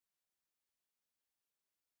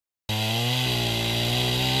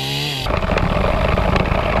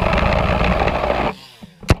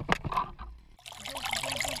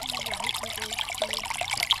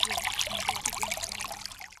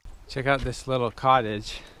Check out this little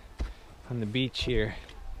cottage on the beach here.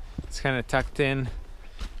 It's kind of tucked in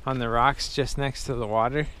on the rocks just next to the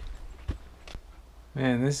water.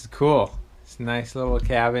 Man, this is cool. It's a nice little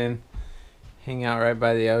cabin. Hang out right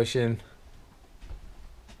by the ocean.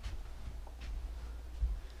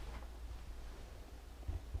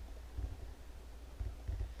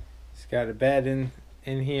 It's got a bed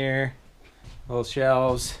in here, little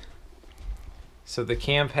shelves. So the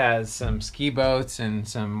camp has some ski boats and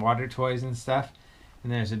some water toys and stuff.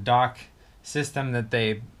 And there's a dock system that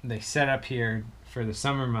they set up here for the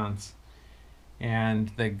summer months.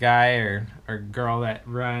 And the guy or girl that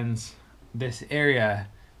runs this area,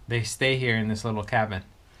 they stay here in this little cabin.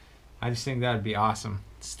 I just think that would be awesome.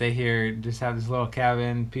 Stay here, just have this little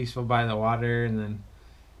cabin, peaceful by the water, and then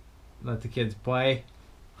let the kids play.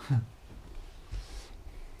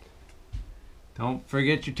 Don't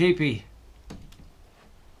forget your teepee.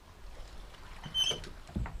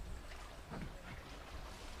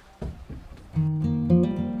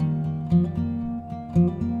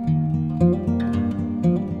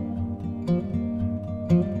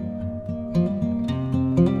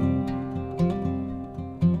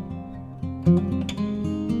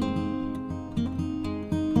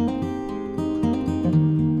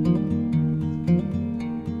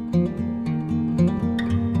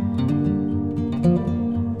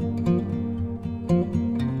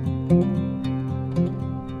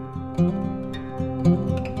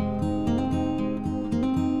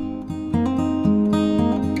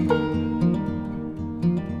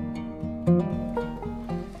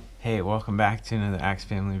 Hey, welcome back to another Axe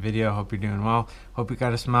Family video. Hope you're doing well. Hope you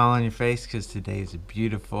got a smile on your face because today is a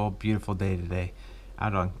beautiful, beautiful day today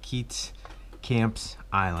out on Keats Camps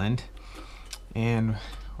Island, and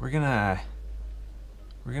we're gonna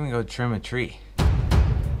go trim a tree.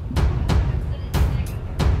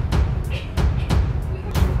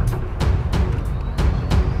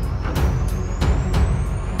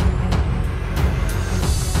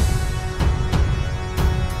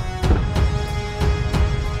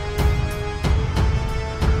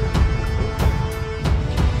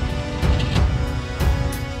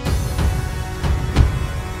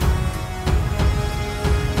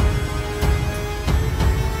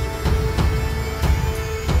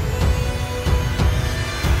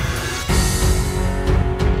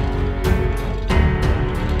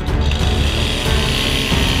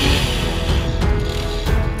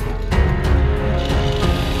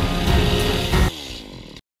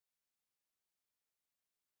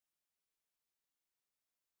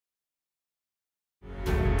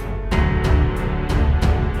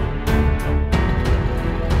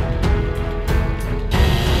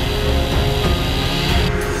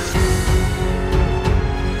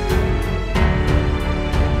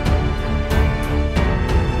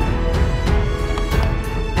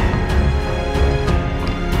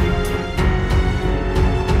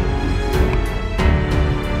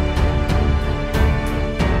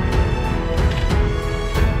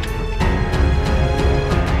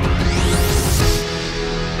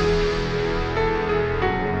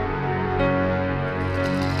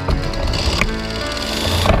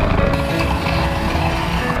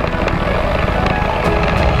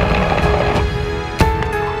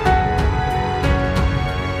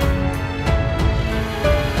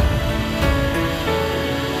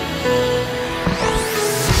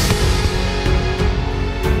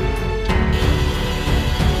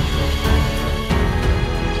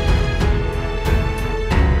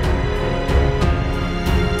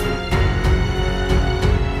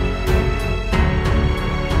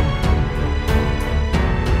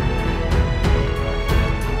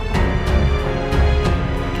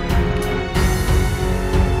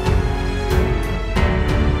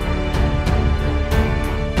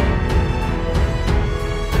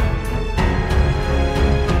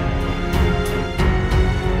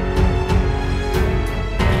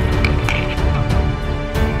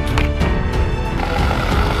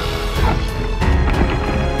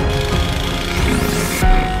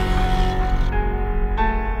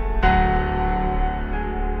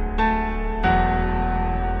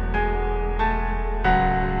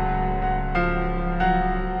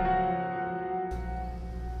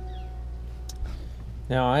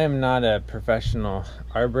 Now, I am not a professional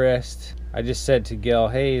arborist. I just said to Gil,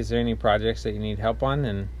 hey, is there any projects that you need help on?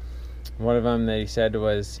 And one of them that he said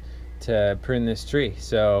was to prune this tree.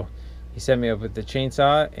 So he set me up with the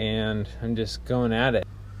chainsaw and I'm just going at it.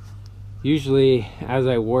 Usually as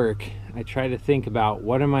I work, I try to think about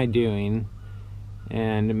what am I doing,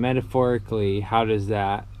 and metaphorically, how does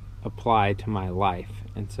that apply to my life?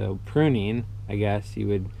 And so pruning, I guess you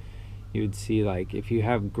would you would see, like, if you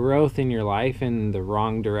have growth in your life in the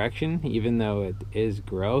wrong direction, even though it is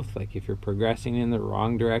growth, like if you're progressing in the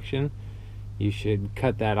wrong direction, you should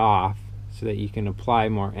cut that off so that you can apply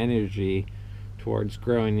more energy towards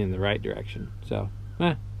growing in the right direction. So,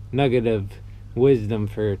 nugget of wisdom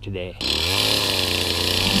for today.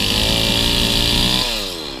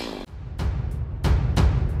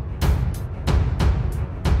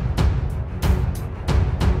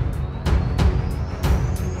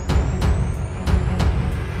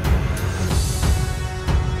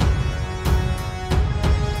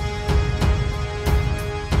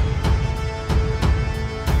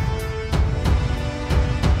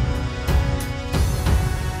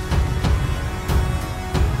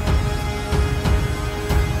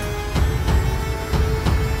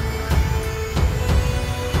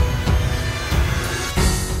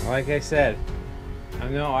 Like I said,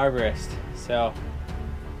 I'm no arborist, so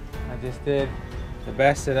I just did the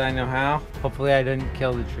best that I know how. Hopefully I didn't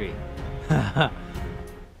kill the tree.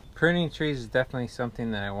 Pruning trees is definitely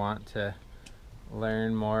something that I want to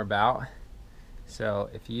learn more about. So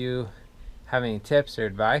if you have any tips or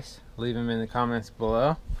advice, leave them in the comments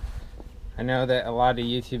below. I know that a lot of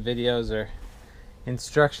YouTube videos are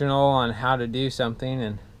instructional on how to do something,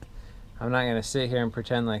 and I'm not going to sit here and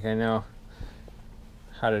pretend like I know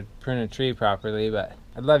how to prune a tree properly, but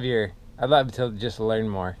I'd love to just learn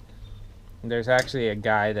more. There's actually a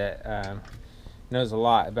guy that knows a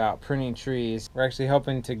lot about pruning trees. We're actually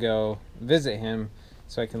hoping to go visit him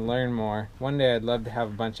so I can learn more. One day I'd love to have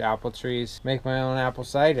a bunch of apple trees, make my own apple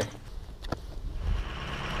cider.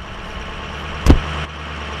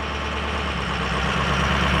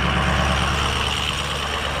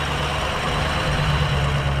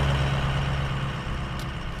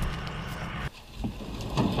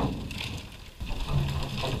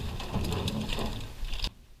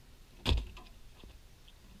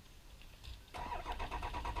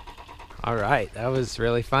 All right, that was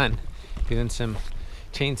really fun. Doing some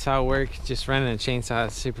chainsaw work. Just running a chainsaw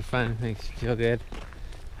is super fun. Makes you feel good.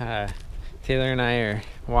 Taylor and I are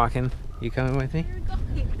walking. You coming with me?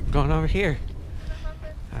 Going over here.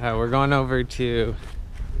 We're going over to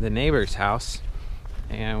the neighbor's house,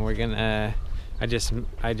 and we're gonna. I just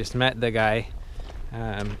met the guy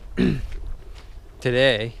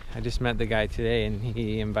today. I just met the guy today, and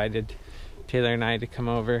he invited Taylor and I to come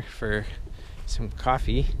over for some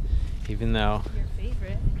coffee. Even though your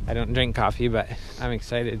favorite. I don't drink coffee, but I'm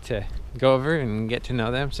excited to go over and get to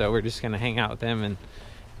know them. So we're just gonna hang out with them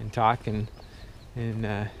and talk, and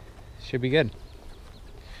should be good.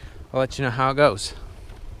 I'll let you know how it goes.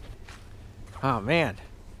 Oh man,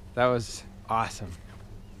 that was awesome.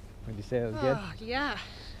 Would you say it was good? Oh yeah,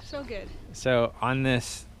 so good. So on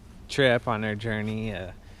this trip, on our journey,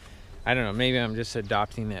 I don't know, maybe I'm just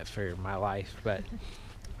adopting it for my life, but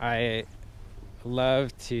I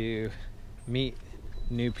love to meet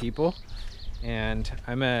new people, and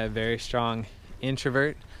I'm a very strong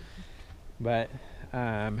introvert, but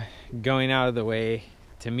going out of the way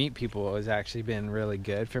to meet people has actually been really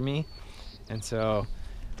good for me. And so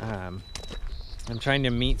I'm trying to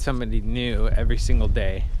meet somebody new every single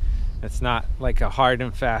day. It's not like a hard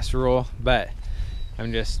and fast rule, but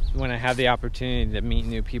I'm just, when I have the opportunity to meet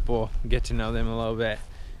new people, get to know them a little bit,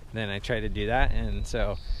 then I try to do that. And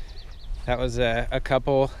so that was a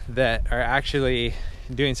couple that are actually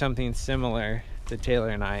doing something similar to Taylor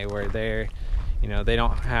and I, where they're, you know, they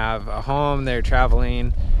don't have a home, they're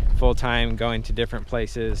traveling full-time, going to different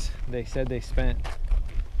places. They said they spent,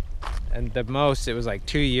 and the most, it was like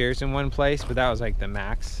 2 years in one place, but that was like the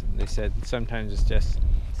max. They said sometimes it's just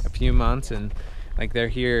a few months, and like they're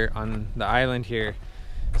here on the island here,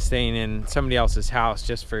 staying in somebody else's house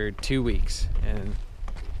just for 2 weeks. And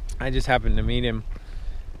I just happened to meet him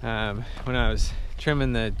when I was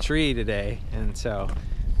trimming the tree today, and so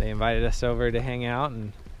they invited us over to hang out.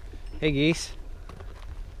 And hey geese.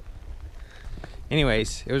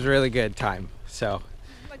 Anyways, it was a really good time. So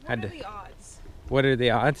like, what are the odds? What are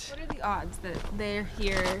the odds? What are the odds that they're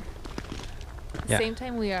here at the same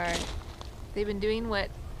time we are? They've been doing what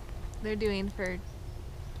they're doing for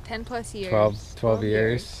 10 plus years. 12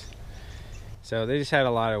 years. So they just had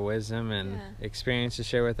a lot of wisdom and experience to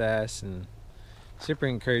share with us, and super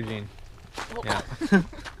encouraging. Yeah.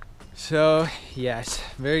 So yes,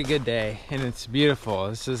 very good day, and it's beautiful.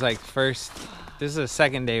 This is like this is the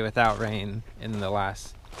second day without rain in the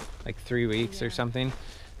last like 3 weeks or something.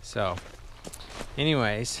 So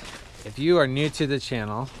anyways, if you are new to the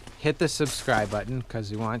channel, hit the subscribe button, because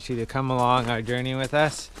we want you to come along our journey with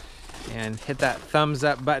us, and hit that thumbs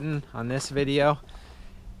up button on this video,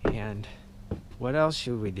 and what else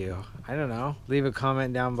should we do? I don't know. Leave a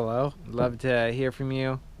comment down below. Love to hear from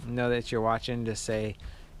you. Know that you're watching. Just say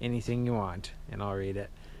anything you want, and I'll read it.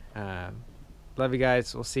 Love you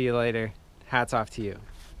guys. We'll see you later. Hats off to you.